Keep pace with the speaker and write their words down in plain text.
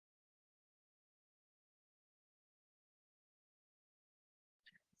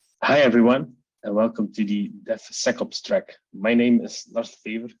Hi, everyone, and welcome to the DevSecOps track. My name is Lars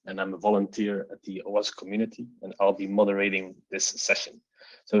Fever, and I'm a volunteer at the OWASP community, and I'll be moderating this session.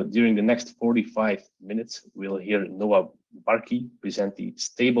 So during the next 45 minutes, we'll hear Noaa Barki present the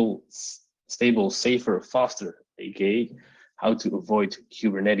stable, safer, faster, aka how to avoid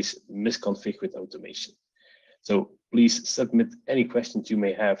Kubernetes misconfig with automation. So please submit any questions you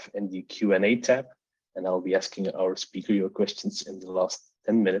may have in the Q&A tab, and I'll be asking our speaker your questions in the last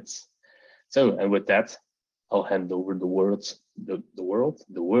 10 minutes. So, and with that, I'll hand over the word to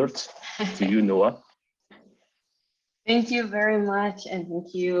you, Noaa. Thank you very much, and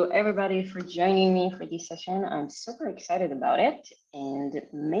thank you everybody for joining me for this session. I'm super excited about it, and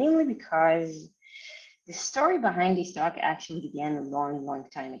mainly because the story behind this talk actually began a long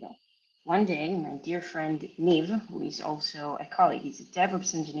time ago. One day, my dear friend Niv, who is also a colleague, he's a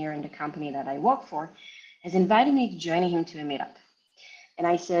DevOps engineer in the company that I work for, has invited me to join him to a meetup. And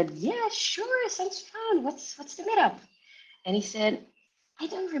I said, yeah, sure, sounds fun. What's the meetup? And he said, I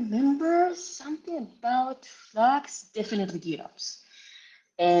don't remember, something about Flux, definitely GitOps.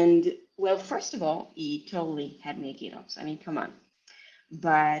 And well, first of all, he totally had me at GitOps. I mean, come on.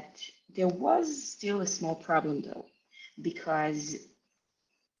 But there was still a small problem though, because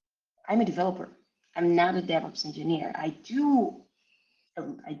I'm a developer. I'm not a DevOps engineer. I do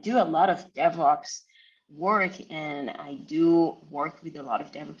a lot of DevOps work, and I do work with a lot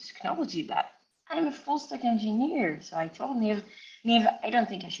of DevOps technology, but I'm a full stack engineer. So I told Niv, I don't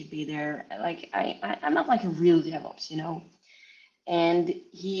think I should be there. Like I'm not like a real DevOps, you know? And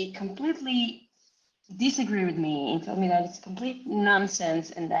he completely disagreed with me and told me that it's complete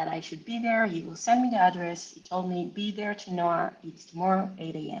nonsense and that I should be there. He will send me the address. He told me, be there to Noaa. It's tomorrow,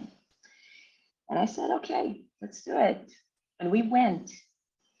 8 a.m. And I said, okay, let's do it. And we went.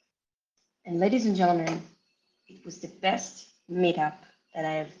 And ladies and gentlemen, it was the best meetup that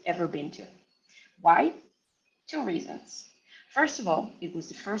I have ever been to. Why? Two reasons. First of all, it was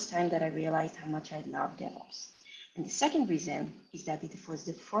the first time that I realized how much I love DevOps. And the second reason is that it was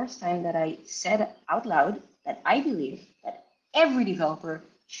the first time that I said out loud that I believe that every developer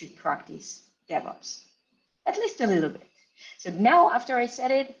should practice DevOps, at least a little bit. So now after I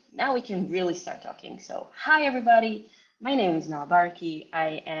said it, now we can really start talking. So hi, everybody. My name is Noaa Barki.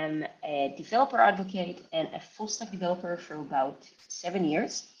 I am a developer advocate and a full stack developer for about 7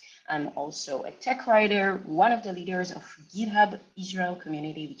 years. I'm also a tech writer, one of the leaders of GitHub Israel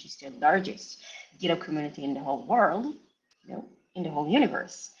community, which is the largest GitHub community in the whole world, in the whole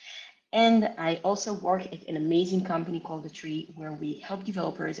universe. And I also work at an amazing company called The Tree, where we help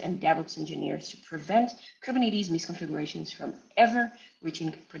developers and DevOps engineers to prevent Kubernetes misconfigurations from ever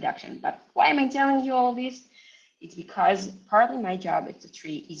reaching production. But why am I telling you all this? It's because partly my job at The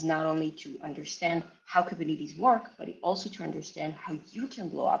Tree is not only to understand how Kubernetes work, but also to understand how you can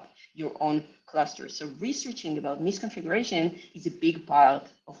blow up your own cluster. So researching about misconfiguration is a big part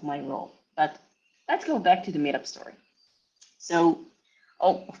of my role. But let's go back to the meetup story. So,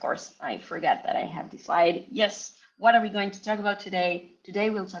 oh, of course, I forgot that I have the slide. Yes, what are we going to talk about today? Today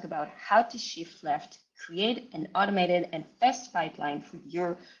we'll talk about how to shift left, create an automated and fast pipeline for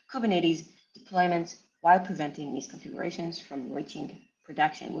your Kubernetes deployments while preventing misconfigurations from reaching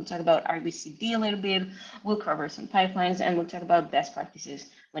production. We'll talk about RBCD a little bit, we'll cover some pipelines, and we'll talk about best practices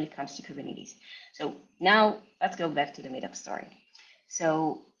when it comes to Kubernetes. So now let's go back to the meetup story.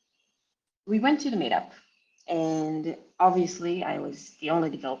 So we went to the meetup, and obviously I was the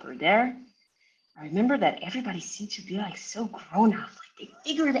only developer there. I remember that everybody seemed to be like so grown up, like they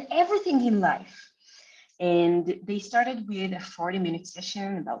figured everything in life. And they started with a 40-minute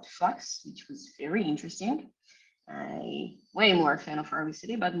session about Flux, which was very interesting. I way more fan of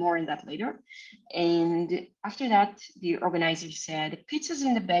RBCD, but more in that later. And after that, the organizer said, pizza's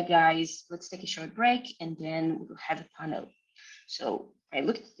in the bag, guys. Let's take a short break, and then we'll have a panel. So I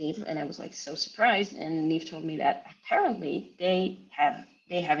looked at Niv, and I was like so surprised. And Niv told me that apparently they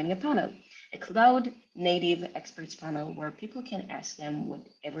having a panel, a cloud native experts panel where people can ask them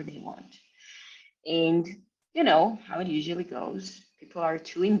whatever they want. And you know how it usually goes. People are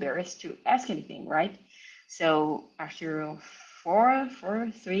too embarrassed to ask anything, right? So after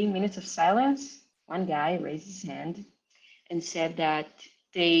 3 minutes of silence, one guy raised his hand and said that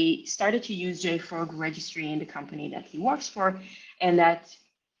they started to use JFrog registry in the company that he works for, and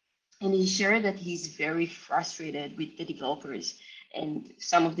he shared that he's very frustrated with the developers and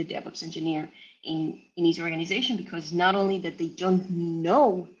some of the DevOps engineer in his organization, because not only that they don't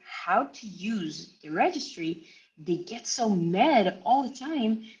know how to use the registry, they get so mad all the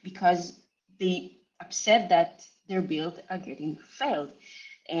time because they upset that their builds are getting failed,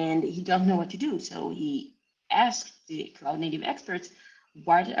 and he don't know what to do. So he asked the cloud native experts,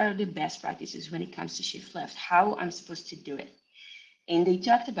 what are the best practices when it comes to shift left, how I'm supposed to do it. And they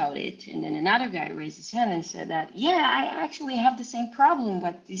talked about it. And then another guy raised his hand and said that, yeah, I actually have the same problem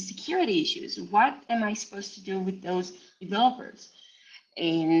with the security issues. What am I supposed to do with those developers?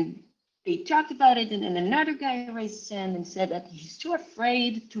 And they talked about it. And then another guy raised his hand and said that he's too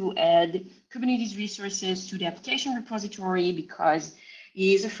afraid to add Kubernetes resources to the application repository because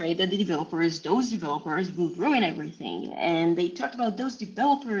he is afraid that those developers will ruin everything. And they talked about those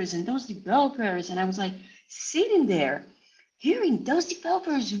developers. And I was like sitting there hearing those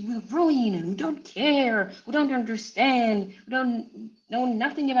developers who will ruin, who don't care, who don't understand, who don't know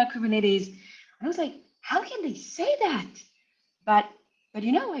nothing about Kubernetes. And I was like, how can they say that? But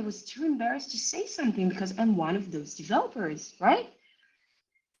you know, I was too embarrassed to say something because I'm one of those developers, right?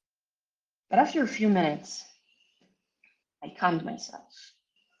 But after a few minutes, I calmed myself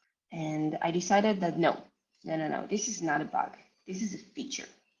and I decided that no, this is not a bug. This is a feature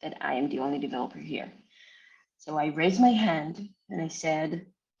that I am the only developer here. So I raised my hand and I said,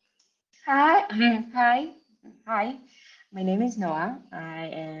 hi. My name is Noah. I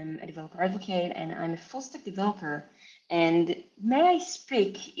am a developer advocate and I'm a full stack developer. And may I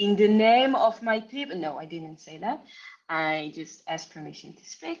speak in the name of my people? No, I didn't say that. I just asked permission to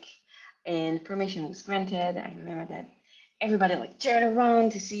speak and permission was granted. I remember that everybody like turned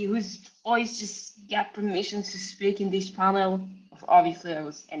around to see whose voice just got permission to speak in this panel. Obviously, I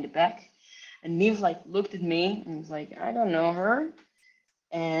was in the back. And Neve like looked at me and was like, I don't know her.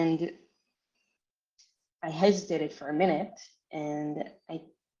 And I hesitated for a minute and I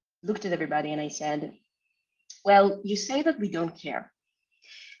looked at everybody and I said, well, you say that we don't care.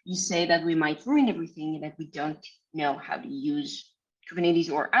 You say that we might ruin everything and that we don't know how to use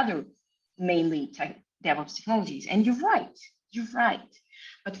Kubernetes or other mainly DevOps technologies. And you're right.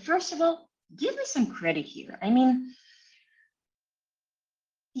 But first of all, give me some credit here. I mean,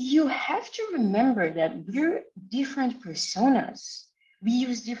 you have to remember that we're different personas. We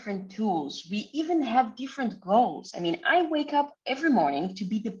use different tools. We even have different goals. I mean, I wake up every morning to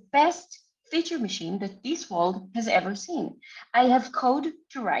be the best feature machine that this world has ever seen. I have code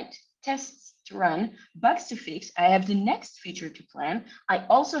to write, tests to run, bugs to fix. I have the next feature to plan. I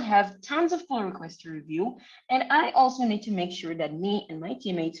also have tons of pull requests to review. And I also need to make sure that me and my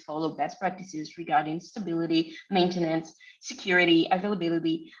teammates follow best practices regarding stability, maintenance, security,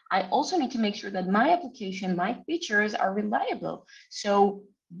 availability. I also need to make sure that my application, my features are reliable. So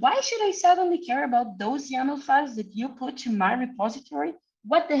why should I suddenly care about those YAML files that you put to my repository?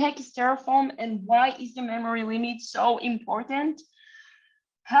 What the heck is Terraform and why is the memory limit so important?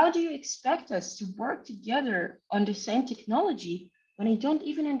 How do you expect us to work together on the same technology when I don't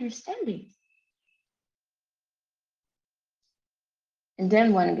even understand it? And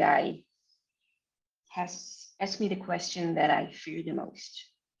then one guy has asked me the question that I fear the most.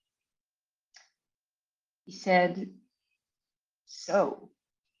 He said, so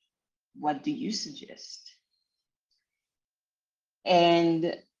what do you suggest?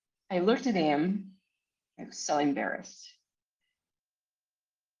 And I looked at him, I was so embarrassed.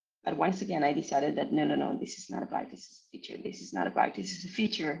 But once again, I decided that no, this is not a bug, this is a feature. This is not a bug, this is a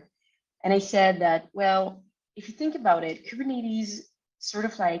feature. And I said that, well, if you think about it, Kubernetes sort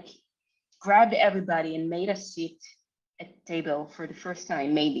of like grabbed everybody and made us sit at the table for the first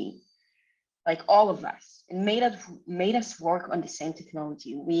time, maybe, like all of us, and made us work on the same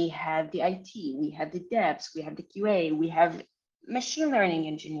technology. We have the IT, we have the devs, we have the QA, we have machine learning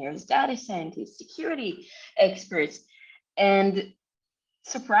engineers, data scientists, security experts, and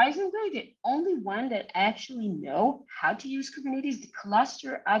surprisingly, the only one that actually know how to use Kubernetes, the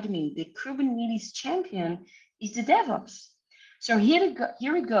cluster admin, the Kubernetes champion, is the DevOps. So here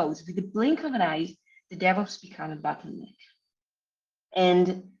it goes. With the blink of an eye, the DevOps become a bottleneck.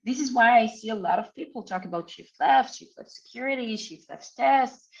 And this is why I see a lot of people talk about shift left security, shift left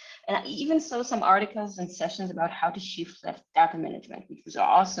tests. And I even saw some articles and sessions about how to shift left data management, which was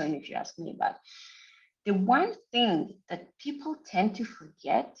awesome if you ask me. But the one thing that people tend to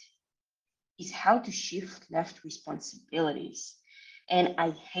forget is how to shift left responsibilities. And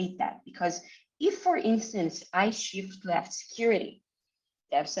I hate that because if, for instance, I shift left security,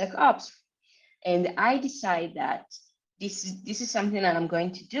 DevSecOps, and I decide that this is something that I'm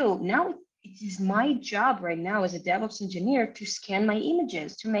going to do, now it is my job right now as a DevOps engineer to scan my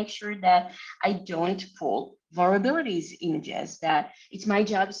images to make sure that I don't pull vulnerabilities images, that it's my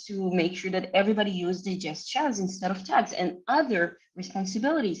job to make sure that everybody uses digest shells instead of tags and other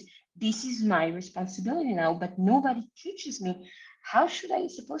responsibilities. This is my responsibility now, but nobody teaches me how I'm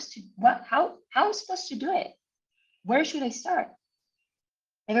supposed to do it. Where should I start?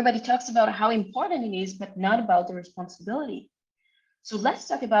 Everybody talks about how important it is, but not about the responsibility. So let's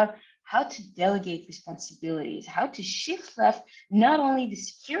talk about how to delegate responsibilities, how to shift left not only the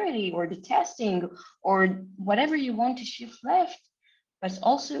security or the testing or whatever you want to shift left, but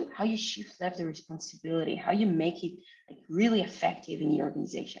also how you shift left the responsibility, how you make it like really effective in your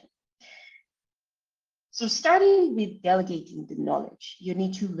organization. So starting with delegating the knowledge, you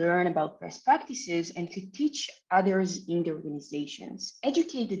need to learn about best practices and to teach others in the organizations.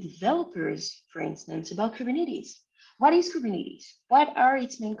 Educate the developers, for instance, about Kubernetes. What is Kubernetes? What are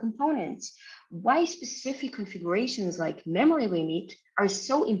its main components? Why specific configurations like memory limit are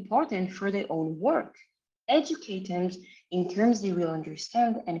so important for their own work? Educate them in terms they will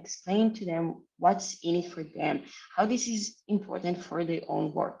understand and explain to them what's in it for them, how this is important for their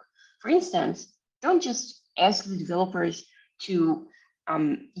own work. For instance, don't just ask the developers to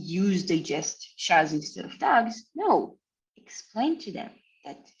use digest SHAs instead of tags. No, explain to them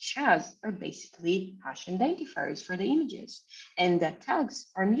that SHAs are basically hash identifiers for the images and that tags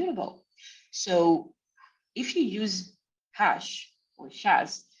are mutable. So if you use hash or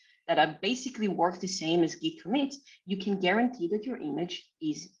SHAs that are basically work the same as git commits, you can guarantee that your image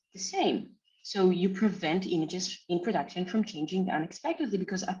is the same. So you prevent images in production from changing unexpectedly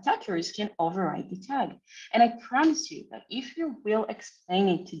because attackers can override the tag. And I promise you that if you will explain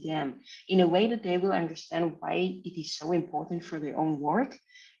it to them in a way that they will understand why it is so important for their own work,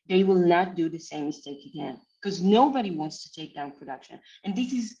 they will not do the same mistake again because nobody wants to take down production. And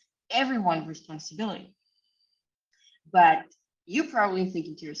this is everyone's responsibility. But you're probably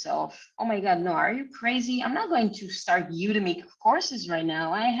thinking to yourself, oh my God, no, are you crazy? I'm not going to start Udemy courses right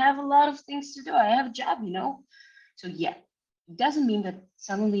now. I have a lot of things to do. I have a job, you know? So yeah, it doesn't mean that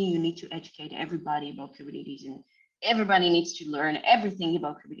suddenly you need to educate everybody about Kubernetes and everybody needs to learn everything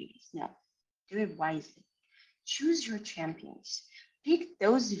about Kubernetes. No, do it wisely. Choose your champions. Pick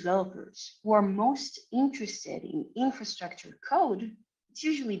those developers who are most interested in infrastructure code. It's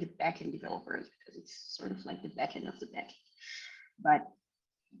usually the backend developers because it's sort of like the backend of the backend, but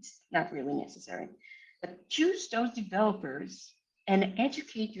it's not really necessary. But choose those developers and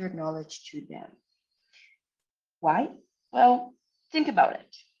educate your knowledge to them. Why? Well, think about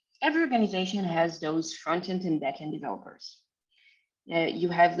it. Every organization has those front-end and back-end developers. You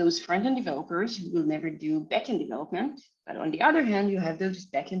have those front-end developers who will never do back-end development, but on the other hand, you have those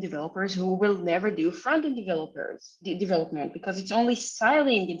back-end developers who will never do front-end development because it's only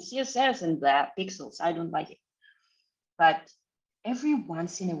styling and CSS and pixels. I don't like it. But every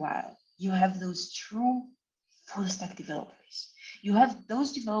once in a while, you have those true full-stack developers. You have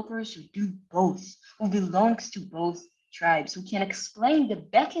those developers who do both, who belongs to both tribes, who can explain the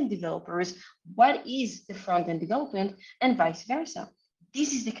backend developers what is the front-end development and vice versa.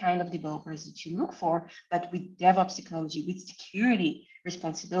 This is the kind of developers that you look for, but with DevOps technology, with security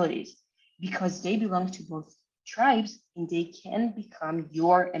responsibilities, because they belong to both tribes and they can become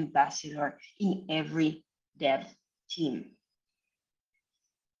your ambassador in every dev team.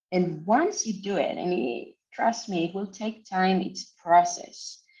 And once you do it, trust me, it will take time, it's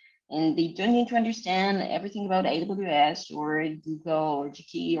process. And they don't need to understand everything about AWS or Google or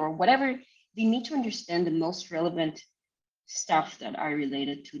GKE or whatever. They need to understand the most relevant stuff that are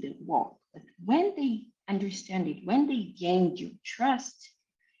related to the work. But when they understand it, when they gain your trust,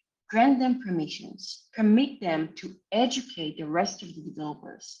 grant them permissions, permit them to educate the rest of the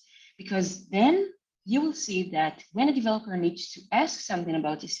developers, because then you will see that when a developer needs to ask something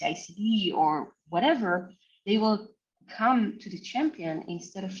about the CI/CD or whatever, they will come to the champion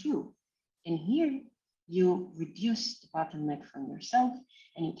instead of you. And here you reduce the bottleneck from yourself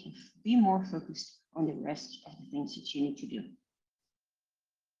and you can be more focused on the rest of the things that you need to do.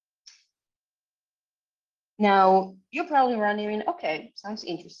 Now, you're probably wondering, okay, sounds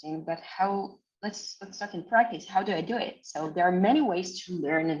interesting, but how, let's talk in practice. How do I do it? So there are many ways to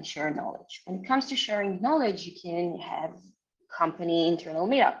learn and share knowledge. When it comes to sharing knowledge, you can have company internal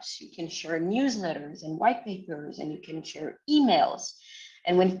meetups, you can share newsletters and white papers, and you can share emails.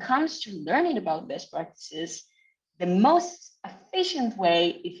 And when it comes to learning about best practices, the most efficient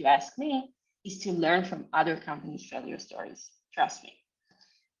way, if you ask me, is to learn from other companies' failure stories. Trust me.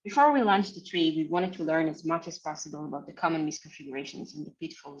 Before we launched the tree, we wanted to learn as much as possible about the common misconfigurations and the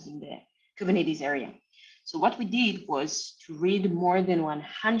pitfalls in the Kubernetes area. So what we did was to read more than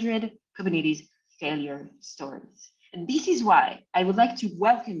 100 Kubernetes failure stories. And this is why I would like to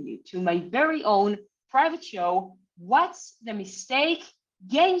welcome you to my very own private show, What's the Mistake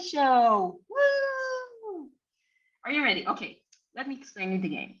Game Show. Woo! Are you ready? Okay, let me explain you the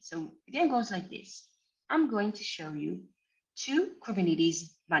game. So the game goes like this. I'm going to show you 2 Kubernetes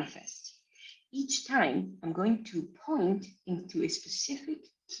manifests. Each time, I'm going to point into a specific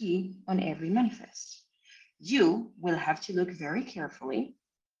key on every manifest. you will have to look very carefully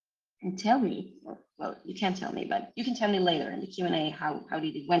and tell me, or, well, you can't tell me, but you can tell me later in the Q&A how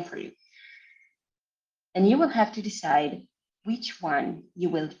did it went for you. And you will have to decide which one you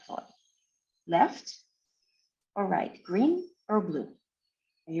will deploy, left or right, green or blue.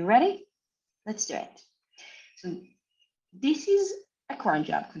 Are you ready? Let's do it. So this is a cron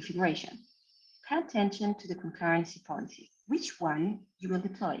job configuration. Pay attention to the concurrency policy. Which one you will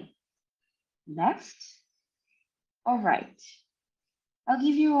deploy, left or right? I'll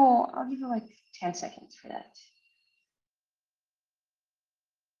give you like 10 seconds for that.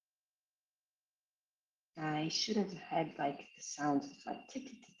 I should have had like the sound of like tick,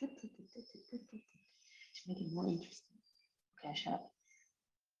 tick, tick, tick, tick, tick, tick, tick, tick, to make it more interesting. Okay, shut up.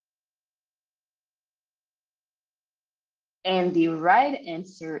 And the right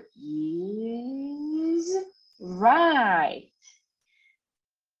answer is right.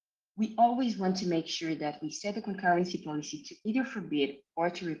 We always want to make sure that we set a concurrency policy to either forbid or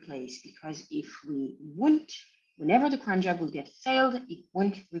to replace, because if we wouldn't, whenever the cron job will get failed, it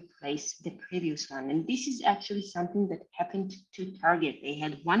won't replace the previous one. And this is actually something that happened to Target. They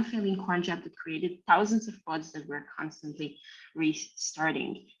had one failing cron job that created thousands of pods that were constantly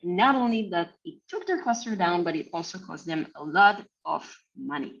restarting. And not only that, it took their cluster down, but it also cost them a lot of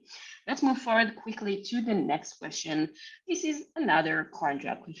money. Let's move forward quickly to the next question. This is another cron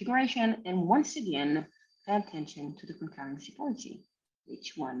job configuration. And once again, pay attention to the concurrency policy.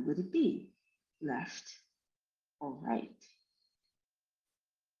 Which one would it be? Left or right?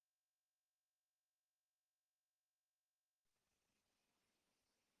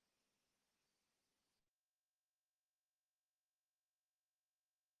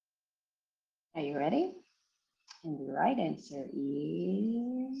 Are you ready? And the right answer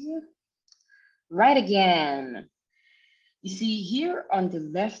is right again. You see here on the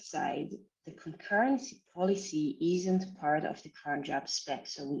left side, the concurrency policy isn't part of the cron job spec.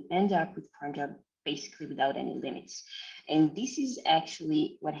 So we end up with cron job basically without any limits. And this is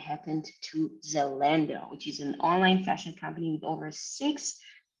actually what happened to Zalando, which is an online fashion company with over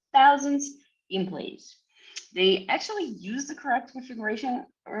 6,000 employees. They actually used the correct configuration,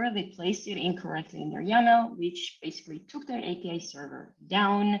 or they placed it incorrectly in their YAML, which basically took their API server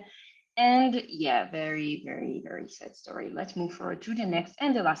down. And yeah, very, very, very sad story. Let's move forward to the next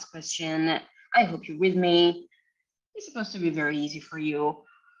and the last question. I hope you're with me. It's supposed to be very easy for you.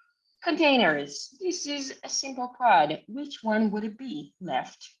 Containers. This is a simple pod. Which one would it be,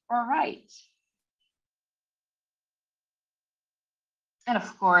 left or right? And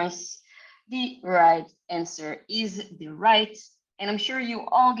of course, the right answer is the right. And I'm sure you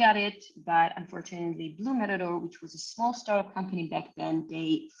all got it, but unfortunately, Blue Matador, which was a small startup company back then,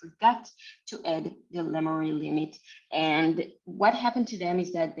 they forgot to add the memory limit. And what happened to them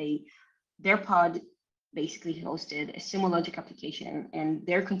is that their pod basically hosted a sumo logic application, and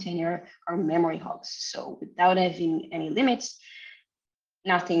their container are memory hogs. So without having any limits,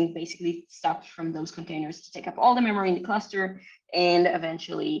 nothing basically stopped from those containers to take up all the memory in the cluster, and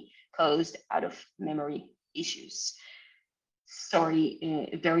eventually caused out of memory issues.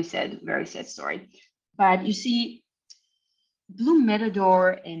 Story, very sad story. But you see, Blue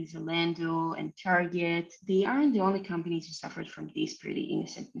Matador and Zalando and Target, they aren't the only companies who suffered from these pretty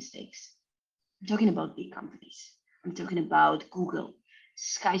innocent mistakes. I'm talking about big companies. I'm talking about Google,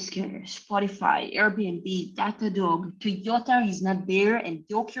 Skyscanner, Spotify, Airbnb, Datadog, Toyota is not there, and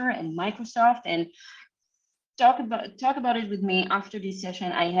Docker and Microsoft. And talk about it with me after this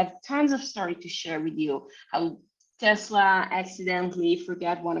session. I have tons of story to share with you. How Tesla accidentally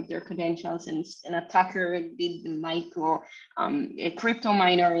forgot one of their credentials, and an attacker did the crypto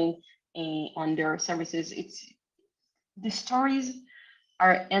mining on their services. The stories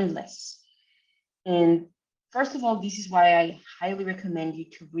are endless. And first of all, this is why I highly recommend you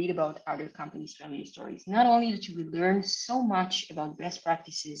to read about other companies' failure stories. Not only that you will learn so much about best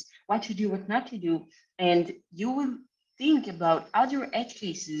practices, what to do, what not to do, and you will think about other edge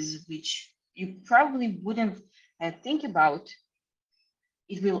cases which you probably wouldn't think about.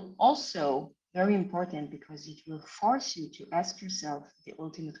 It will also, very important, because it will force you to ask yourself the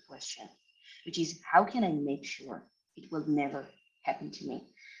ultimate question, which is, how can I make sure it will never happen to me?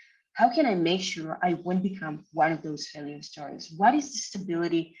 How can I make sure I won't become one of those failure stories? What is the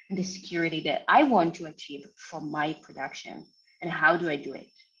stability and the security that I want to achieve for my production? And how do I do it?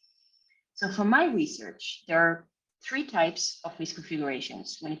 So for my research, there are 3 types of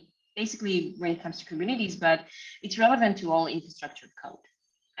misconfigurations when it comes to Kubernetes, but it's relevant to all infrastructure code,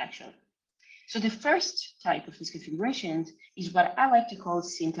 actually. So the first type of misconfigurations is what I like to call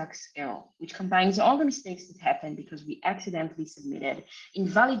syntax error, which combines all the mistakes that happen because we accidentally submitted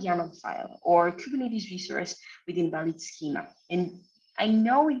invalid YAML file or Kubernetes resource with invalid schema. And I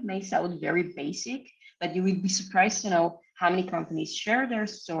know it may sound very basic, but you will be surprised to know how many companies share their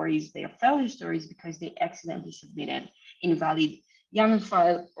stories, their failure stories, because they accidentally submitted invalid YAML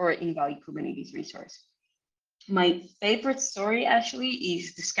file or invalid Kubernetes resource. My favorite story actually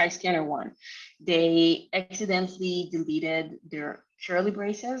is the Skyscanner one. They accidentally deleted their curly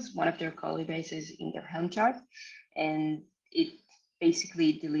braces, one of their curly braces in their Helm chart, and it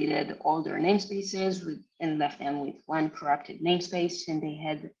basically deleted all their namespaces and left them with one corrupted namespace, and they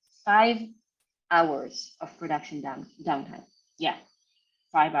had 5 hours of production downtime. Yeah,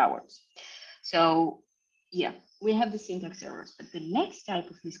 5 hours. So yeah, we have the syntax errors, but the next type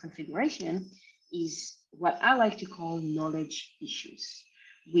of misconfiguration is what I like to call knowledge issues,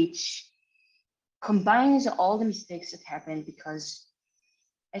 which combines all the mistakes that happen because,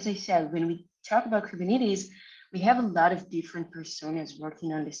 as I said, when we talk about Kubernetes, we have a lot of different personas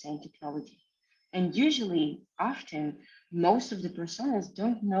working on the same technology. And usually, often, most of the personas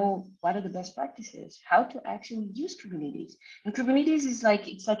don't know what are the best practices, how to actually use Kubernetes. And Kubernetes is like,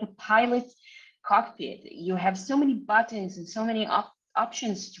 it's like a pilot cockpit. You have so many buttons and so many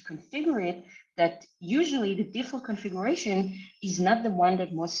options to configure it that usually the default configuration is not the one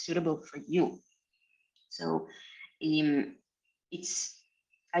that most suitable for you. So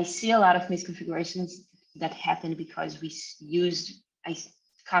I see a lot of misconfigurations that happen because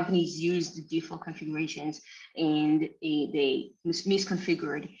companies use the default configurations and they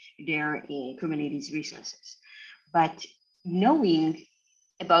misconfigured their Kubernetes resources. But knowing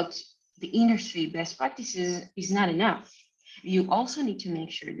about the industry best practices is not enough. You also need to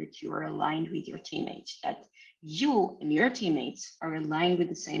make sure that you are aligned with your teammates, that you and your teammates are aligned with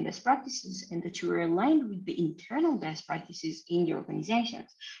the same best practices and that you are aligned with the internal best practices in your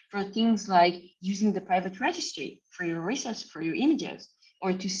organizations for things like using the private registry for your resource, for your images,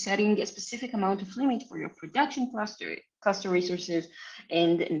 or to setting a specific amount of limit for your production cluster resources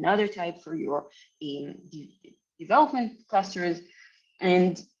and another type for your development clusters.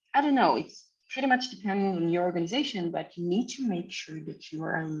 And I don't know, it's pretty much depending on your organization, but you need to make sure that you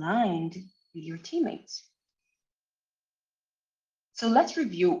are aligned with your teammates. So let's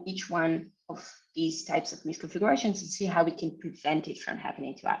review each one of these types of misconfigurations and see how we can prevent it from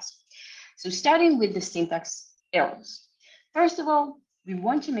happening to us. So starting with the syntax errors. First of all, we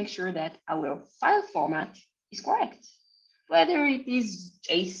want to make sure that our file format is correct. Whether it is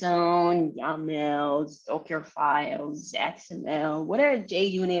JSON, YAML, Docker files, XML, whatever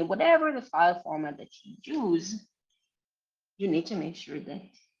JUnit, whatever the file format that you use, you need to make sure that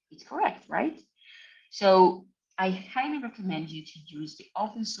it's correct, right? So I highly recommend you to use the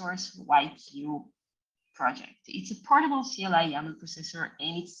open source YQ project. It's a portable CLI YAML processor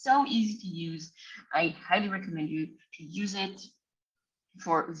and it's so easy to use. I highly recommend you to use it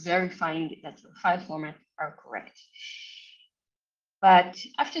for verifying that your file format are correct. But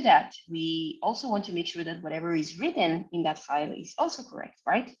after that, we also want to make sure that whatever is written in that file is also correct,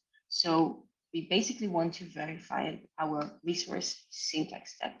 right? So we basically want to verify our resource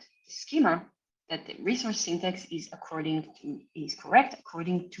syntax, that the schema, that the resource syntax is correct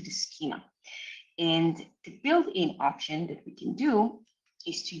according to the schema. And the built-in option that we can do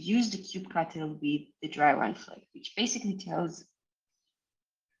is to use the kubectl with the dry run flag, which basically tells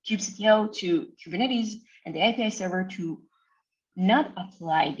kubectl to Kubernetes and the API server to not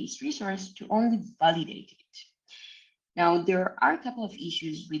apply this resource, to only validate it. Now, there are a couple of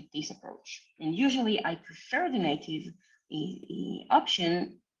issues with this approach, and usually I prefer the native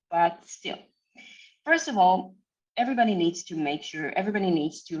option, but still. First of all, everybody needs to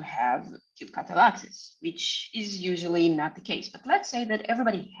have kubectl access, which is usually not the case. But let's say that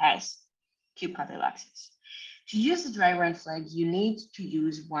everybody has kubectl access. To use the dry run flag, you need to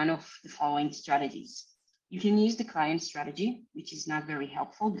use one of the following strategies. You can use the client strategy, which is not very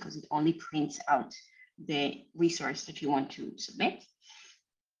helpful because it only prints out the resource that you want to submit.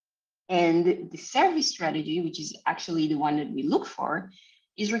 And the service strategy, which is actually the one that we look for,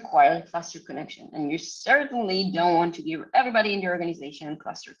 is require cluster connection. And you certainly don't want to give everybody in the organization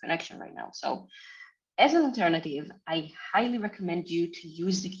cluster connection right now. So as an alternative, I highly recommend you to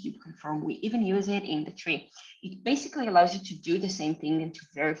use the kubeconfirm. We even use it in the tree. It basically allows you to do the same thing and to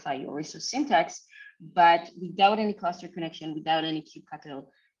verify your resource syntax, but without any cluster connection, without any kubectl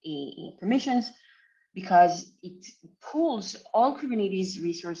permissions, because it pulls all Kubernetes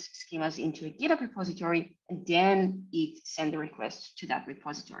resource schemas into a GitHub repository, and then it sends a request to that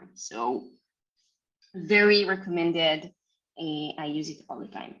repository. So very recommended. I use it all the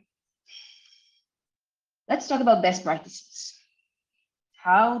time. Let's talk about best practices.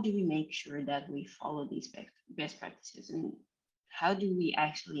 How do we make sure that we follow these best practices, and how do we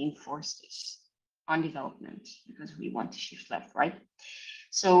actually enforce this on development? Because we want to shift left, right?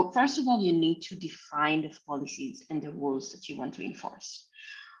 So first of all, you need to define the policies and the rules that you want to enforce.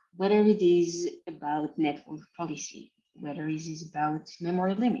 Whether it is about network policy, whether it is about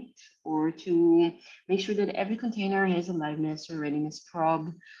memory limit, or to make sure that every container has a liveness or readiness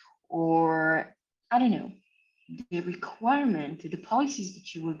probe, or I don't know, the requirement, the policies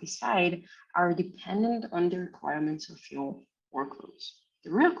that you will decide are dependent on the requirements of your workloads.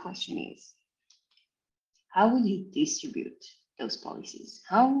 The real question is, how will you distribute those policies?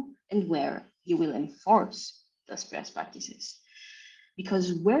 How and where you will enforce those best practices?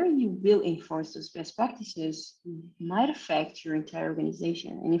 Because where you will enforce those best practices might affect your entire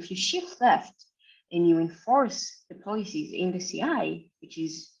organization. And if you shift left and you enforce the policies in the CI, which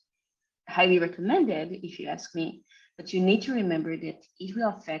is highly recommended, if you ask me, but you need to remember that it will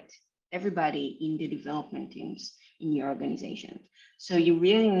affect everybody in the development teams in your organization. So you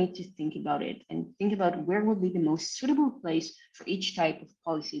really need to think about it and think about where would be the most suitable place for each type of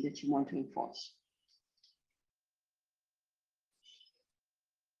policy that you want to enforce.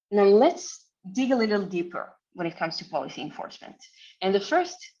 Now let's dig a little deeper when it comes to policy enforcement. And the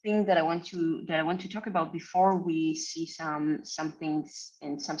first thing that I want to talk about before we see some things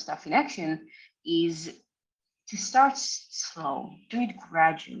and some stuff in action is to start slow, do it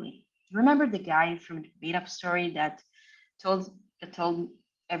gradually. Remember the guy from the meetup story that told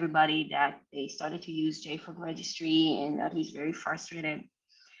everybody that they started to use JFrog registry and that he's very frustrated.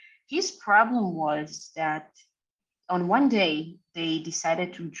 His problem was that on one day, they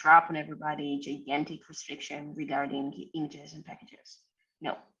decided to drop on everybody a gigantic restriction regarding images and packages.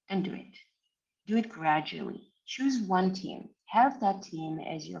 No, don't do it. Do it gradually. Choose one team. Have that team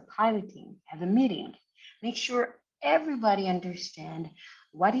as your pilot team. Have a meeting. Make sure everybody understand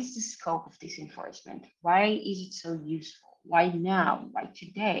what is the scope of this enforcement. Why is it so useful? Why now? Why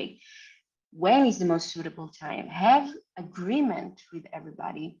today? When is the most suitable time? Have agreement with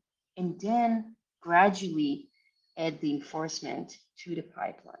everybody, and then gradually add the enforcement to the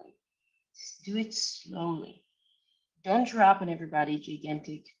pipeline. Just do it slowly. Don't drop on everybody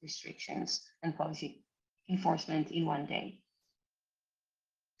gigantic restrictions and policy enforcement in one day.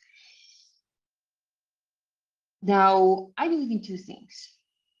 Now, I believe in two things,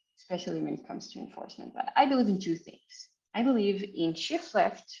 especially when it comes to enforcement, but I believe in two things. I believe in shift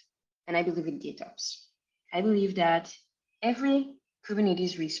left and I believe in GitOps. I believe that every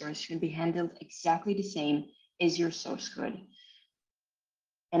Kubernetes resource should be handled exactly the same as your source code.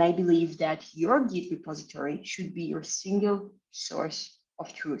 And I believe that your Git repository should be your single source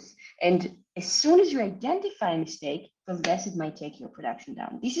of truth. And as soon as you identify a mistake, the less it might take your production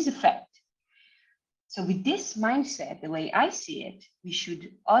down. This is a fact. So with this mindset, the way I see it, we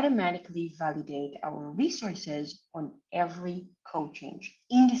should automatically validate our resources on every code change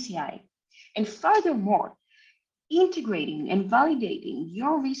in the CI. And furthermore, integrating and validating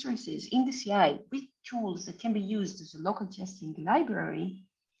your resources in the CI with tools that can be used as a local testing library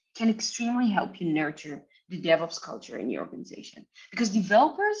can extremely help you nurture the DevOps culture in your organization. Because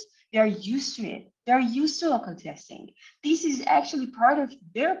developers, they are used to it. They're used to local testing. This is actually part of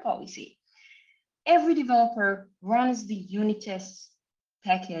their policy. Every developer runs the unit tests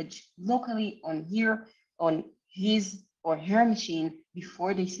package locally on his or her machine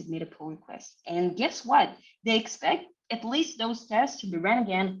before they submit a pull request. And guess what? They expect at least those tests to be run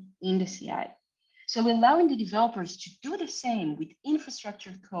again in the CI. So allowing the developers to do the same with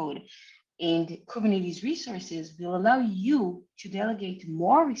infrastructure code and Kubernetes resources will allow you to delegate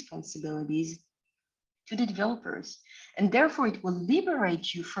more responsibilities to the developers. And therefore, it will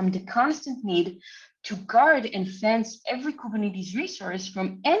liberate you from the constant need to guard and fence every Kubernetes resource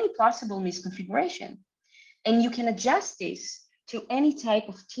from any possible misconfiguration. And you can adjust this to any type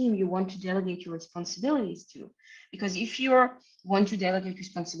of team you want to delegate your responsibilities to. Because if you want to delegate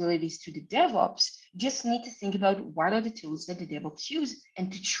responsibilities to the DevOps, you just need to think about what are the tools that the DevOps use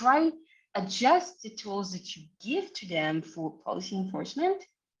and to try adjust the tools that you give to them for policy enforcement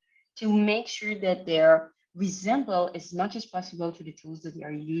to make sure that they resemble as much as possible to the tools that they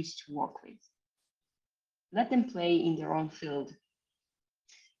are used to work with. Let them play in their own field.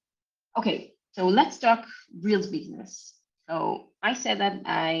 Okay, so let's talk real business. So I said that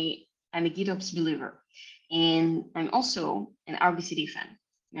I'm a GitOps believer, and I'm also an Argo CD fan.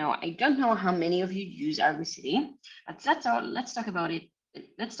 Now, I don't know how many of you use Argo CD, but let's talk about it.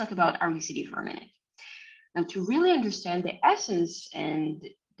 Let's talk about Argo CD for a minute. Now, to really understand the essence and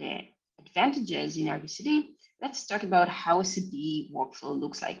the advantages in Argo CD, let's talk about how a CD workflow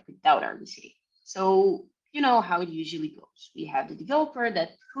looks like without Argo CD. So you know how it usually goes. We have the developer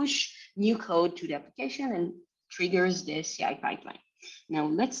that push new code to the application and triggers the CI pipeline. Now,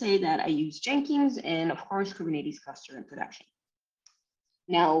 let's say that I use Jenkins and, of course, Kubernetes cluster in production.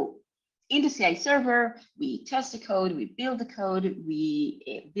 Now, in the CI server, we test the code, we build the code,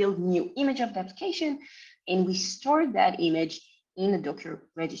 we build new image of the application, and we store that image in a Docker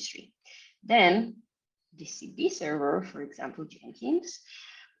registry. Then the CB server, for example, Jenkins,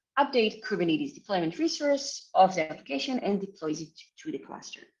 update Kubernetes deployment resource of the application and deploys it to the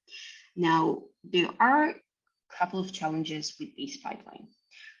cluster. Now, there are a couple of challenges with this pipeline.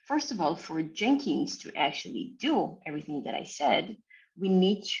 First of all, for Jenkins to actually do everything that I said, we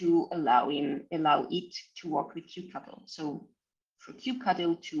need to allow it to work with kubectl. So for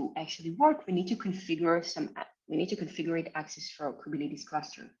kubectl to actually work, we need to configure it access for our Kubernetes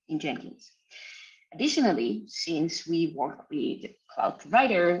cluster in Jenkins. Additionally, since we work with cloud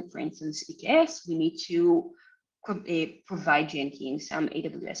provider, for instance, K8s, we need to provide Jenkins some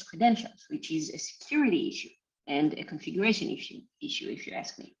AWS credentials, which is a security issue and a configuration issue, if you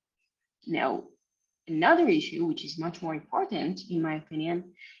ask me. Now, another issue, which is much more important, in my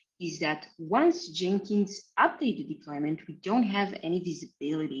opinion, is that once Jenkins update the deployment, we don't have any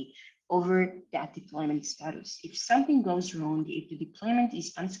visibility over that deployment status. If something goes wrong, if the deployment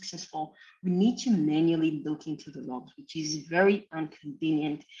is unsuccessful, we need to manually look into the logs, which is very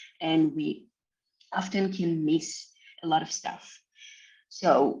inconvenient, and we often can miss a lot of stuff.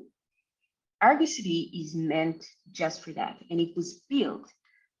 So Argo CD is meant just for that, and it was built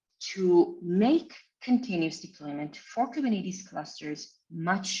to make continuous deployment for Kubernetes clusters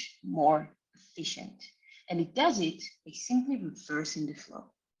much more efficient. And it does it by simply reversing the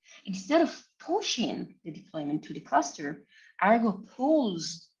flow. Instead of pushing the deployment to the cluster, Argo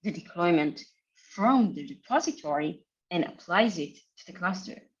pulls the deployment from the repository and applies it to the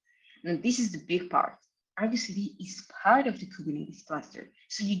cluster. And this is the big part. Argo CD is part of the Kubernetes cluster,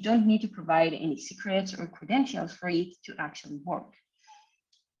 so you don't need to provide any secrets or credentials for it to actually work.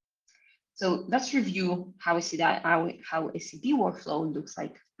 So let's review how a CD workflow looks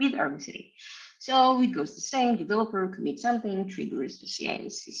like with Argo CD. So it goes the same: developer commits something, triggers the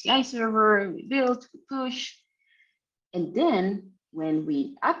CI server, we build, we push. And then when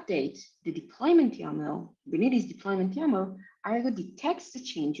we update the deployment YAML, Kubernetes deployment YAML, Argo detects the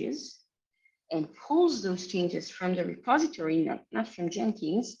changes and pulls those changes from the repository, not from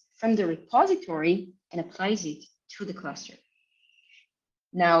Jenkins, from the repository, and applies it to the cluster.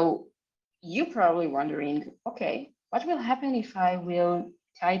 Now, you're probably wondering, okay, what will happen if I will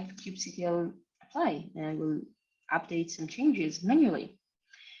type kubectl apply and I will update some changes manually?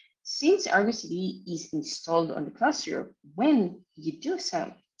 Since Argo CD is installed on the cluster, when you do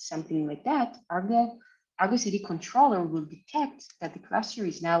something like that, Argo CD controller will detect that the cluster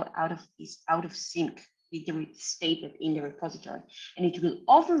is now out of sync with the state in the repository, and it will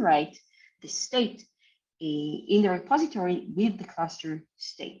overwrite the state in the repository with the cluster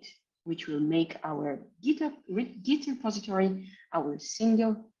state, which will make our Git repository our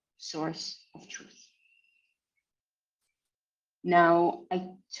single source of truth. Now, I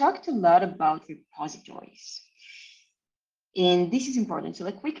talked a lot about repositories, and this is important. So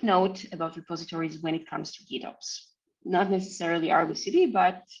a quick note about repositories when it comes to GitOps. Not necessarily Argo CD,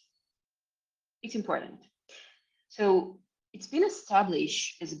 but it's important. So it's been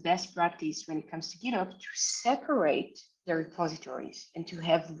established as a best practice when it comes to GitOps to separate the repositories and to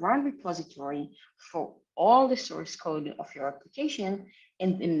have one repository for all the source code of your application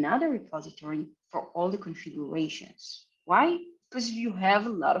and another repository for all the configurations. Why? Because you have a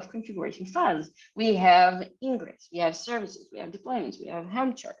lot of configuration files. We have ingress, we have services, we have deployments, we have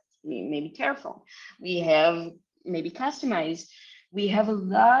Helm charts, maybe Terraform, we have maybe customized. We have a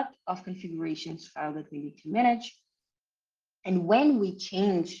lot of configurations file that we need to manage. And when we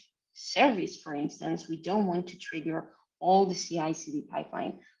change service, for instance, we don't want to trigger all the CI/CD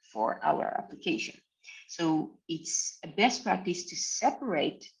pipeline for our application. So it's a best practice to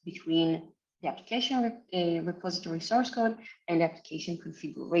separate between the application repository source code and application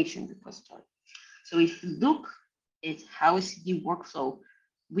configuration repository. So if you look at how a CD workflow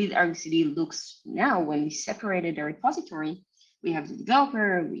with Argo CD looks now, when we separated the repository, we have the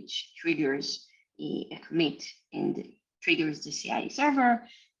developer, which triggers a commit and triggers the CI server,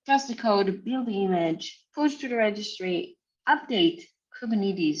 test the code, build the image, push to the registry, update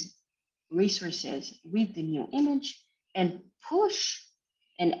Kubernetes resources with the new image, and push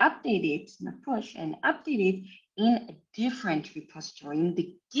and update it, not push, and update it in a different repository, in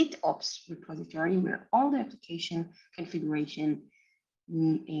the GitOps repository, where all the application configuration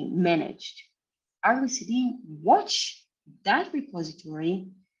managed. Argo CD watch that repository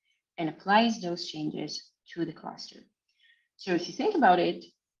and applies those changes to the cluster. So if you think about it,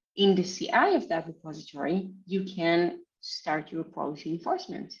 in the CI of that repository, you can start your policy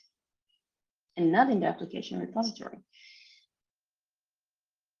enforcement and not in the application repository.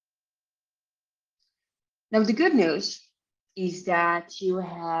 Now, the good news is that you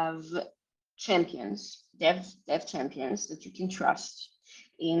have champions, dev champions that you can trust.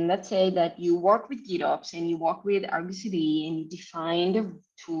 And let's say that you work with GitOps and you work with Argo CD and you define the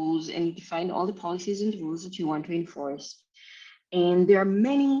tools and you define all the policies and the rules that you want to enforce. And there are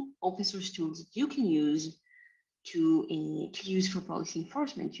many open source tools that you can use to use for policy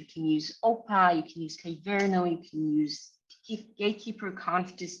enforcement. You can use OPA, you can use Kyverno, you can use Gatekeeper,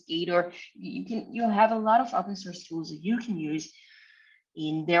 Confiscator. You'll have a lot of open source tools that you can use,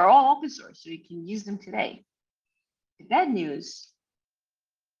 and they're all open source, so you can use them today. The bad news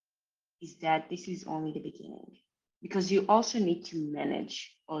is that this is only the beginning, because you also need to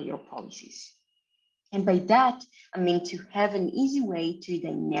manage all your policies. And by that, I mean to have an easy way to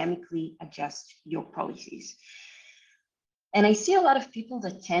dynamically adjust your policies. And I see a lot of people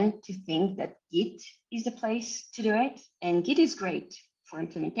that tend to think that Git is the place to do it. And Git is great for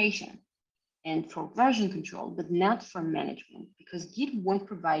implementation and for version control, but not for management, because Git won't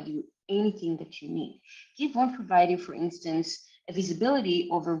provide you anything that you need. Git won't provide you, for instance, a visibility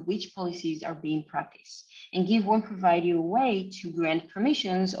over which policies are being practiced. And Git won't provide you a way to grant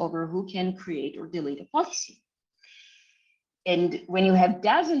permissions over who can create or delete a policy. And when you have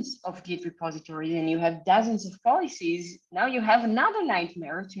dozens of Git repositories and you have dozens of policies, now you have another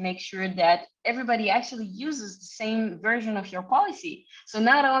nightmare to make sure that everybody actually uses the same version of your policy. So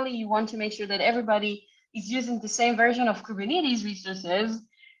not only you want to make sure that everybody is using the same version of Kubernetes resources,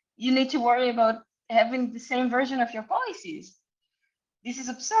 you need to worry about having the same version of your policies. This is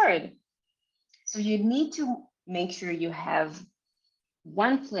absurd. So you need to make sure you have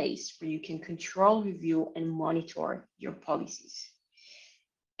one place where you can control, review, and monitor your policies.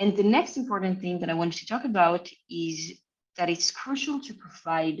 And the next important thing that I wanted to talk about is that it's crucial to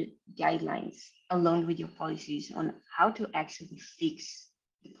provide guidelines along with your policies on how to actually fix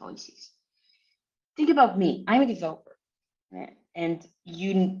the policies. Think about me, I'm a developer, and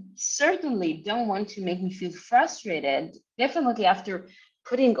you certainly don't want to make me feel frustrated, definitely after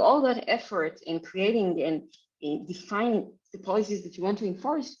putting all that effort in creating and defining the policies that you want to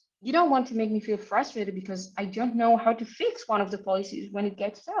enforce. You don't want to make me feel frustrated because I don't know how to fix one of the policies when it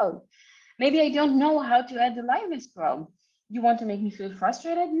gets failed. Maybe I don't know how to add the liveness probe. You want to make me feel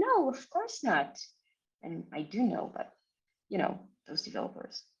frustrated? No, of course not. And I do know, but you know, those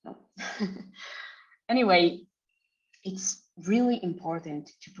developers, no. Anyway, it's really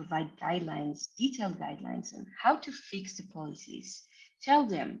important to provide guidelines, detailed guidelines on how to fix the policies. Tell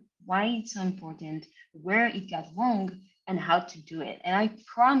them why it's so important, where it got wrong, and how to do it. And I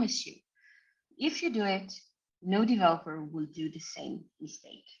promise you, if you do it, no developer will do the same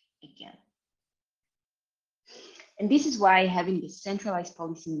mistake again. And this is why having the centralized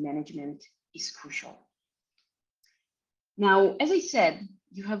policy management is crucial. Now, as I said,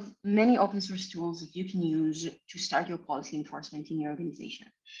 you have many open source tools that you can use to start your policy enforcement in your organization.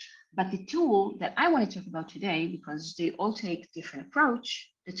 But the tool that I want to talk about today, because they all take a different approach,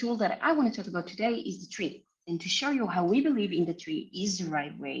 the tool that I want to talk about today is the tree. And to show you how we believe in the tree is the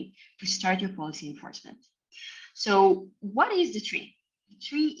right way to start your policy enforcement. So what is the tree? The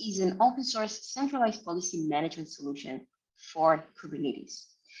tree is an open source centralized policy management solution for Kubernetes.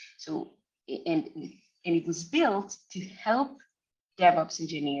 So, and it was built to help DevOps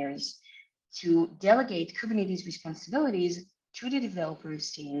engineers to delegate Kubernetes responsibilities to the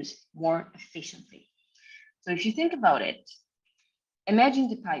developers' teams more efficiently. So if you think about it, imagine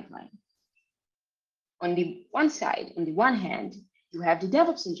the pipeline. On the one side, on the one hand, you have the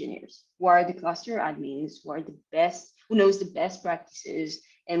DevOps engineers, who are the cluster admins, who are the best, who knows the best practices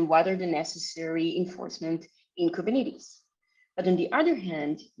and what are the necessary enforcement in Kubernetes. But on the other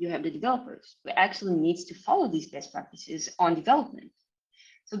hand, you have the developers who actually needs to follow these best practices on development.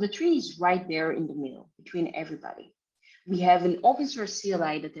 So the tree is right there in the middle between everybody. We have an open source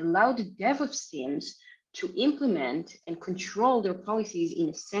CLI that allows the DevOps teams to implement and control their policies in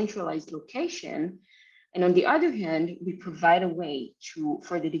a centralized location. And on the other hand, we provide a way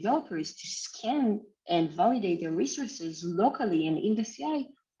for the developers to scan and validate their resources locally and in the CI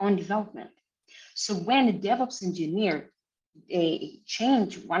on development. So when a DevOps engineer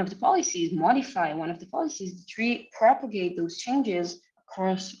change one of the policies, modify one of the policies, the tree propagate those changes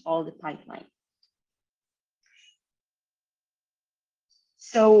across all the pipeline.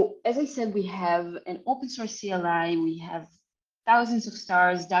 So as I said, we have an open source CLI, we have thousands of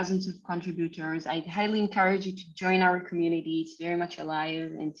stars, dozens of contributors. I highly encourage you to join our community. It's very much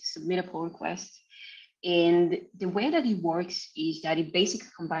alive, and to submit a pull request. And the way that it works is that it basically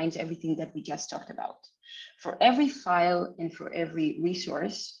combines everything that we just talked about. For every file and for every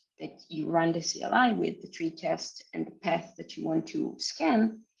resource that you run the CLI with, the tree test and the path that you want to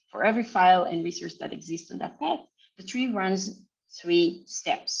scan, for every file and resource that exists on that path, the tree runs 3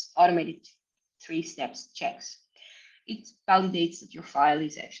 steps, automated 3 steps checks. It validates that your file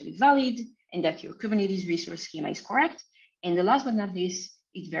is actually valid and that your Kubernetes resource schema is correct. And the last but not least,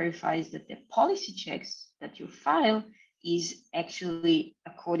 it verifies that the policy checks that your file is actually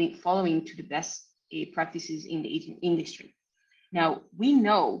following to the best practices in the industry. Now, we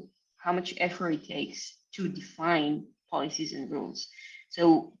know how much effort it takes to define policies and rules.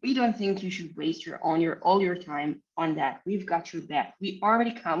 So we don't think you should waste all your time on that. We've got your back. We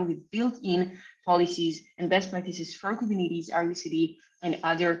already come with built-in policies and best practices for Kubernetes, Argo CD, and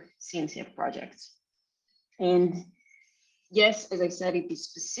other CNCF projects. And yes, as I said, it is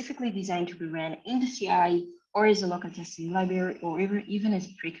specifically designed to be ran in the CI or as a local testing library or even as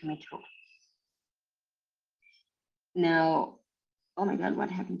a pre-commit tool. Now, oh my God, what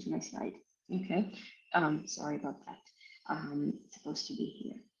happened to my slide? Okay, sorry about that. It's supposed to be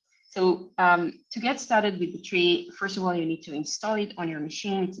here. So to get started with the tree, first of all, you need to install it on your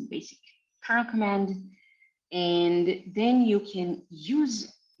machine. It's a basic curl command. And then you can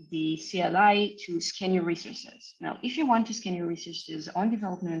use the CLI to scan your resources. Now, if you want to scan your resources on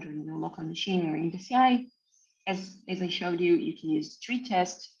development or in your local machine or in the CI, as I showed you, you can use the tree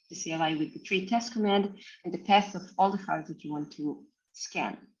test, the CLI with the tree test command, and the path of all the files that you want to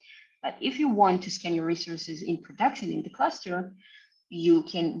scan. But if you want to scan your resources in production in the cluster, you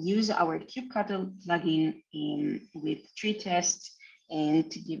can use our kubectl plugin with tree test and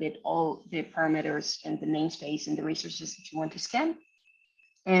to give it all the parameters and the namespace and the resources that you want to scan.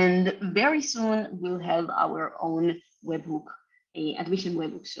 And very soon we'll have our own webhook, admission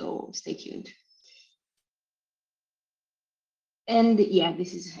webhook, so stay tuned. And yeah,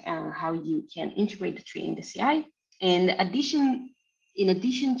 this is how you can integrate the tree in the CI. In addition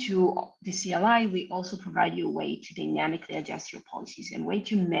to the CLI, we also provide you a way to dynamically adjust your policies and way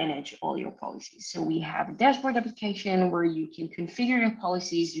to manage all your policies. So we have a dashboard application where you can configure your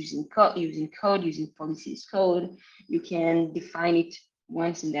policies using using policies code. You can define it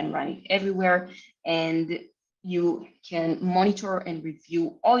once and then run it everywhere. And you can monitor and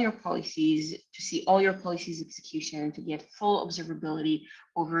review all your policies to see all your policies execution, to get full observability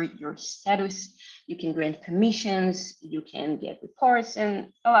over your status. You can grant permissions, you can get reports,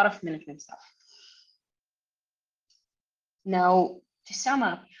 and a lot of management stuff. Now, to sum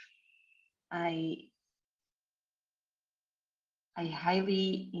up, I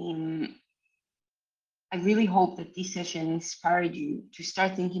really hope that this session inspired you to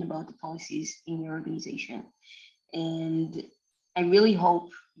start thinking about the policies in your organization. And I really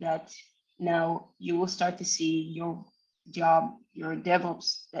hope that now you will start to see your job, your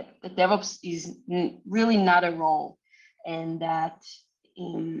DevOps, that the DevOps is really not a role, and that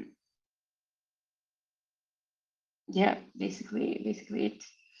yeah, basically it.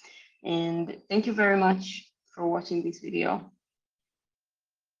 And thank you very much for watching this video.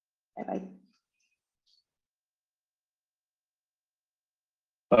 Bye-bye.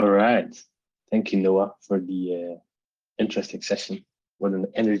 All right. Thank you, Noah, for the interesting session. What an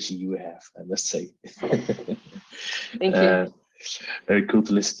energy you have, I must say. Thank you. Very cool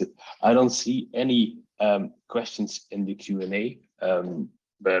to listen to. I don't see any questions in the Q&A,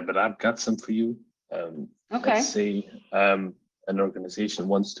 but I've got some for you. Okay. Let's say an organization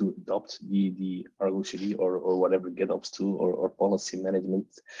wants to adopt the Argo CD or whatever GitOps tool or policy management.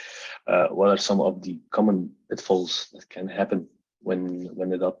 What are some of the common pitfalls that can happen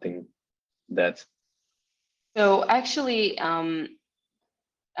when adopting that? So actually, I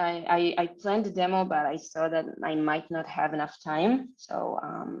planned the demo, but I saw that I might not have enough time. So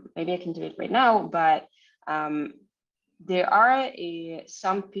maybe I can do it right now, but there are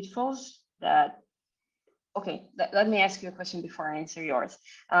some pitfalls that, okay, let me ask you a question before I answer yours.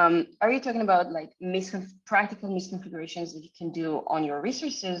 Are you talking about like practical misconfigurations that you can do on your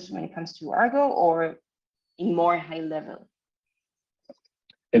resources when it comes to Argo, or in more high level?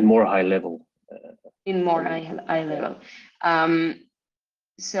 In more high level. In more high level.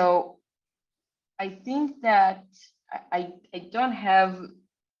 So I think that I don't have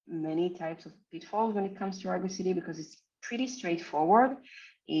many types of pitfalls when it comes to Argo CD because it's pretty straightforward.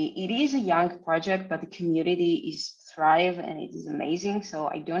 It is a young project, but the community is thrive and it is amazing. So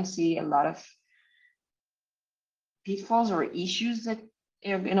I don't see a lot of pitfalls or issues that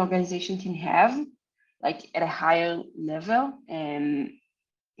an organization can have, like at a higher level.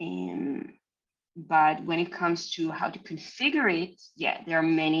 But when it comes to how to configure it, yeah, there are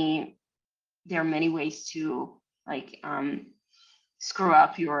many there are many ways to like screw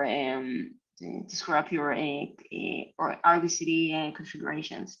up your or Argo CD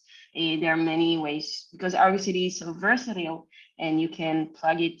configurations. There are many ways because Argo CD is so versatile, and you can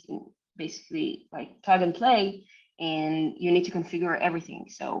plug it in, basically like plug and play, and you need to configure everything.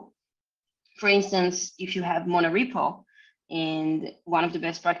 So, for instance, if you have monorepo, and one of the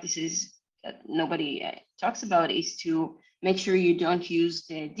best practices that nobody talks about is to make sure you don't use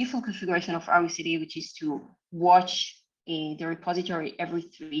the default configuration of Argo CD, which is to watch the repository every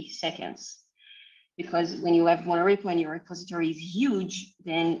 3 seconds. Because when you have monorepo and your repository is huge,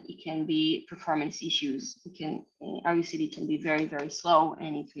 then it can be performance issues. It can Argo CD can be very, very slow,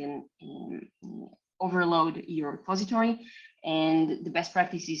 and it can overload your repository. And the best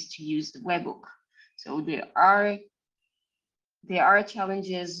practice is to use the webhook. So there are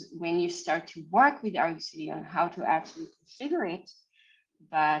challenges when you start to work with Argo CD on how to actually configure it,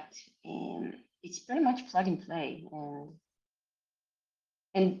 but it's pretty much plug and play.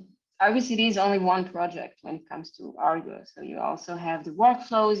 And Argo CD is only one project when it comes to Argo. So you also have the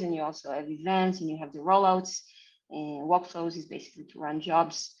workflows, and you also have events, and you have the rollouts. And workflows is basically to run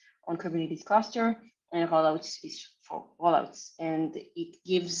jobs on Kubernetes cluster, and rollouts is for rollouts. And it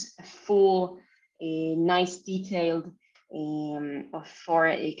gives a full, nice detailed for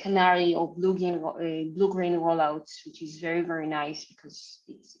a canary or blue-green rollouts, which is very, very nice because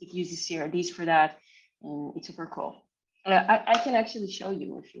it uses CRDs for that, and it's super cool. I can actually show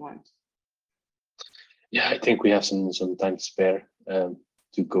you if you want. Yeah, I think we have some time to spare to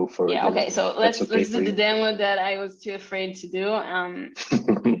go for it. Yeah, okay, so let's do the demo that I was too afraid to do.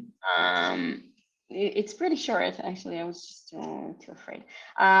 It's pretty short, actually. I was just too afraid.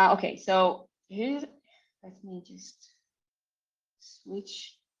 Okay, so here's, let me just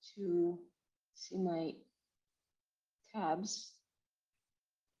switch to see my tabs.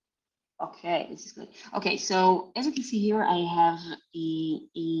 Okay, this is good. Okay, so as you can see here, I have a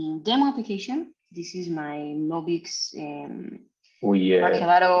demo application. This is my Mobix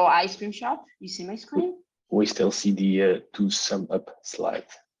Barki ice cream shop. You see my screen? We still see the to sum up slide.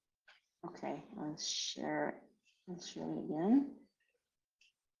 Okay, let's share it again.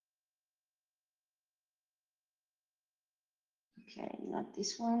 Okay, not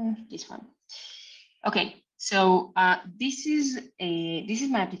this one, this one. Okay, so this is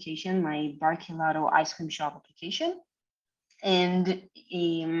my application, my Barki ice cream shop application, and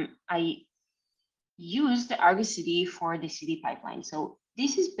I use the Argo CD for the CD pipeline. So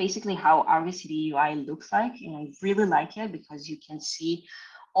this is basically how Argo CD UI looks like, and I really like it because you can see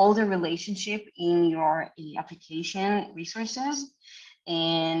all the relationship in your application resources,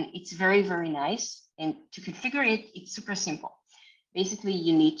 and it's very, very nice. And to configure it, it's super simple. Basically,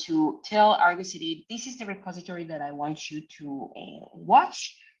 you need to tell Argo CD, this is the repository that I want you to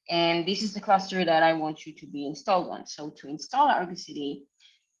watch, and this is the cluster that I want you to be installed on. So to install Argo CD,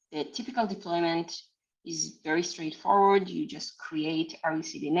 the typical deployment is very straightforward. You just create Argo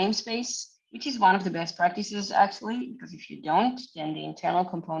CD namespace, which is one of the best practices, actually, because if you don't, then the internal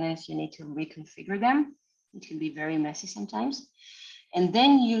components, you need to reconfigure them. It can be very messy sometimes. And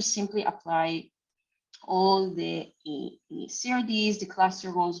then you simply apply all the CRDs, the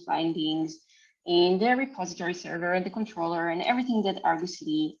cluster roles bindings, in the repository server, the controller, and everything that Argo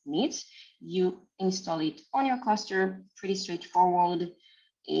CD needs. You install it on your cluster, pretty straightforward.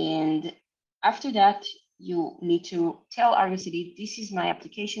 And after that, you need to tell Argo CD, this is my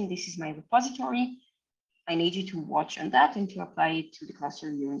application, this is my repository. I need you to watch on that and to apply it to the cluster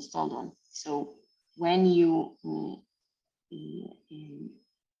you installed on. So when you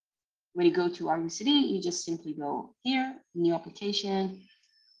go to Argo CD, you just simply go here, new application.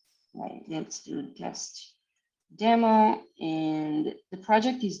 Right, let's do test demo, and the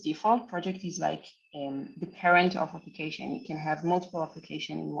project is default. Project is like the parent of application. You can have multiple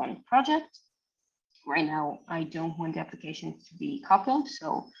applications in one project. Right now, I don't want the application to be coupled,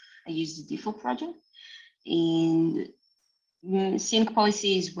 so I use the default project. And sync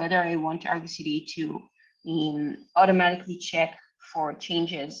policy is whether I want Argo CD to automatically check for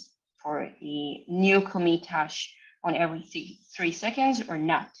changes for a new commit hash on every 3 seconds or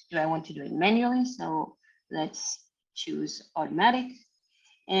not. Do I want to do it manually? So let's choose automatic.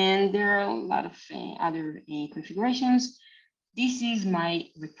 And there are a lot of other configurations. This is my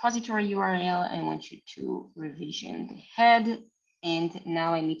repository URL. I want you to revision the head. And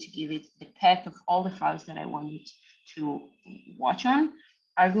now I need to give it the path of all the files that I want it to watch on.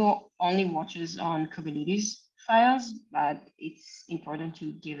 Argo only watches on Kubernetes files, but it's important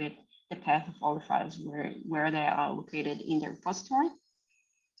to give it the path of all the files where they are located in the repository.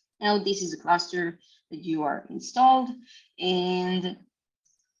 Now, this is a cluster that you are installed, and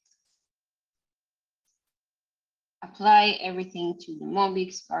apply everything to the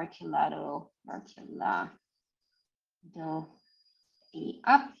Mobix Barki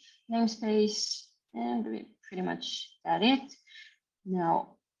app namespace, and pretty much that it.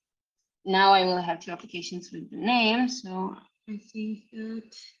 Now I will have two applications with the name. So I think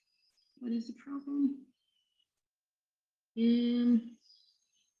that, what is the problem? And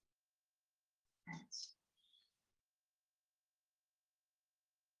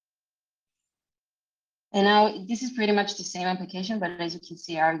now this is pretty much the same application, but as you can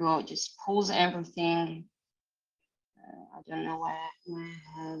see, Argo just pulls everything. I don't know why I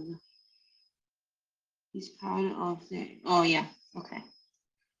have this part of the, oh yeah, okay.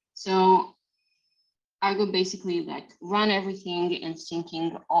 So Argo basically like run everything and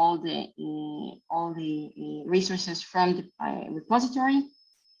syncing all the resources from the repository.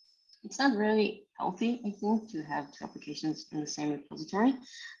 It's not really healthy, I think, to have two applications in the same repository,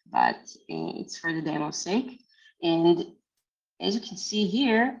 but it's for the demo's sake. And as you can see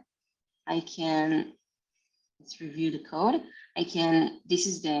here, let's review the code. This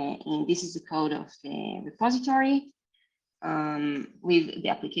is the code of the repository with the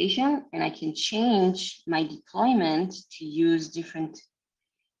application, and I can change my deployment to use different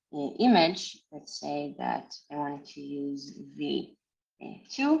image. Let's say that I wanted to use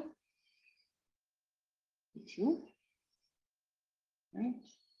V2, right?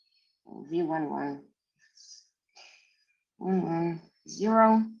 V1110.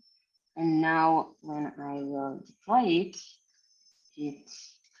 And now when I will deploy it, git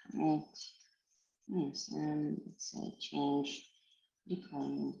commit, yes, and let's say change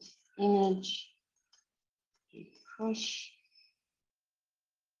deployment image, git push.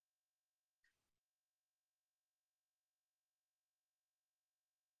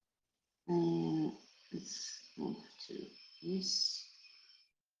 And let's move to this.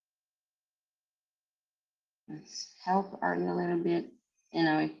 Let's help Argo a little bit. And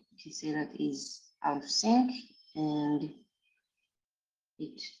now you can see that is out of sync, and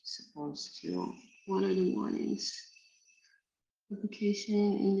it's supposed to, what are the warnings? Application,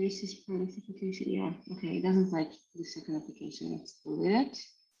 and this is part of the application. Yeah, okay, it doesn't like the second application. Let's delete it.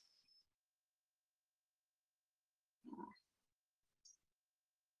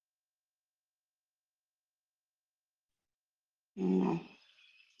 No,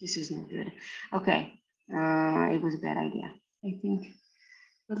 this is not good. Okay, it was a bad idea, I think.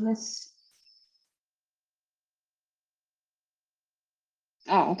 But let's.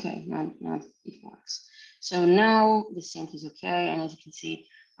 Oh, okay, now it works. So now the sync is okay, and as you can see,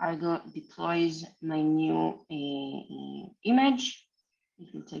 Argo deploys my new image.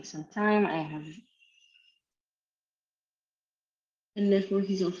 It will take some time. I have the network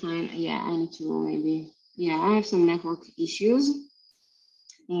is offline. Yeah, I need to maybe. Yeah, I have some network issues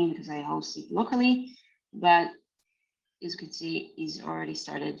because I host it locally, but as you can see, is already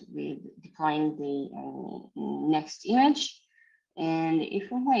started with deploying the next image. And if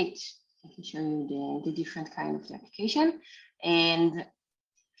we wait, I can show you the different kind of the application. And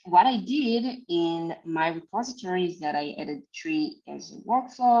what I did in my repository is that I added tree as a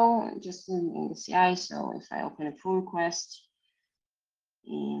workflow just in the CI. So if I open a pull request,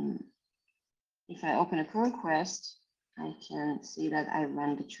 I can see that I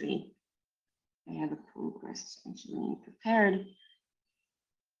run the tree. I have a pull request actually prepared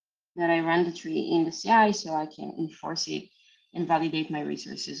that I run the tree in the CI so I can enforce it and validate my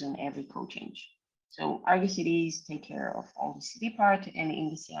resources on every code change. So Argo CDs take care of all the CD part, and in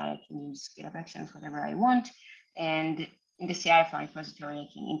the CI I can use GitHub Actions whatever I want. And in the CI file repository, I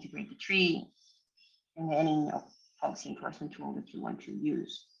can integrate the tree and any policy enforcement tool that you want to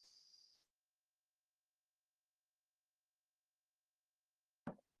use.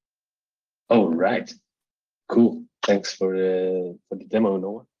 All right, cool. Thanks for the demo,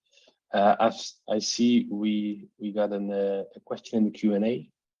 Noah. As I see, we got a question in the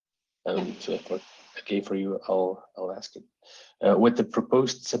Q&A. So okay for you, I'll ask it. With the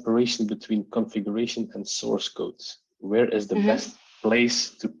proposed separation between configuration and source code, where is the best place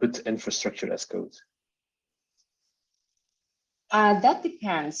to put infrastructure as code? That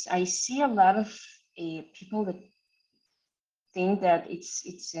depends. I see a lot of people that think that it's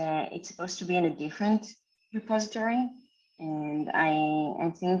supposed to be in a different repository, and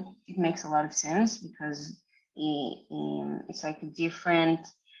I think it makes a lot of sense because it's like a different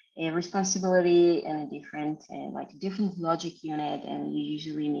responsibility and a different different logic unit, and you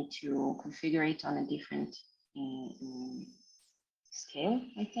usually need to configure it on a different scale.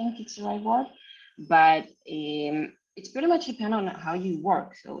 I think it's the right word, but it's pretty much depend on how you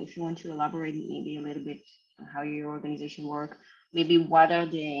work. So if you want to elaborate maybe a little bit on how your organization work, maybe what are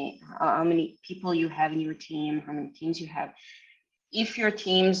the, how many people you have in your team, how many teams you have. If your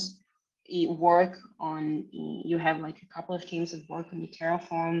teams work on, you have like a couple of teams that work on the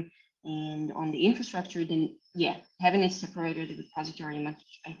Terraform and on the infrastructure, then yeah, having it separated, the repository much,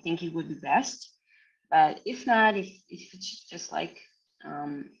 I think it would be best. But if not, if it's just like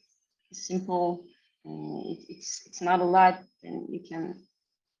simple, it's not a lot, then you can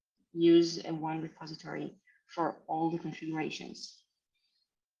use a one repository for all the configurations.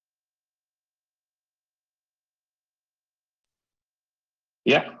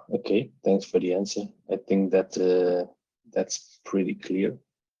 Yeah, okay, thanks for the answer. I think that that's pretty clear.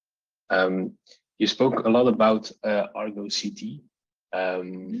 You spoke a lot about Argo CT.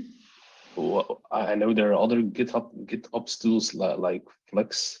 Well, I know there are other GitOps tools like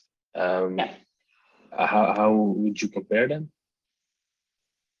Flux. Yeah. How would you compare them?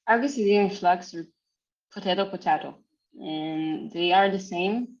 Argo CD and Flux are potato, and they are the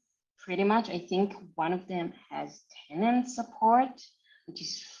same pretty much. I think one of them has tenant support, which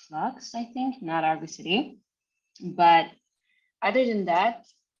is Flux, I think, not Argo CD. But other than that,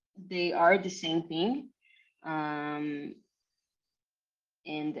 they are the same thing. And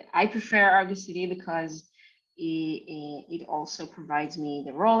I prefer Argo CD because it also provides me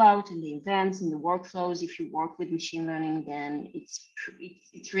the rollout and the events and the workflows. If you work with machine learning, then it's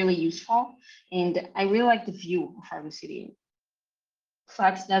really useful. And I really like the view of Argo CD.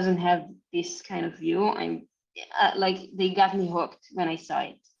 Flux doesn't have this kind of view. I'm like, they got me hooked when I saw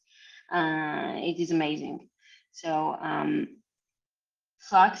it. It is amazing. So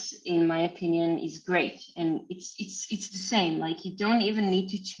Flux, in my opinion, is great, and it's the same. Like, you don't even need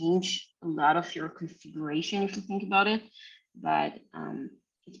to change a lot of your configuration if you think about it, but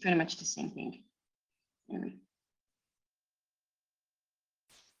it's pretty much the same thing. Anyway.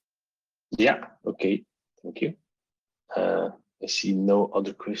 Yeah. Okay. Thank you. I see no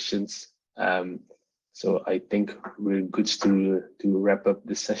other questions. So I think we're good to wrap up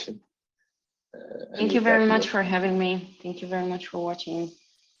this session. Thank you very much for having me. Thank you very much for watching.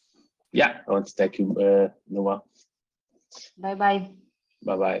 Yeah, I want to thank you, Noaa. Bye-bye.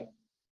 Bye-bye.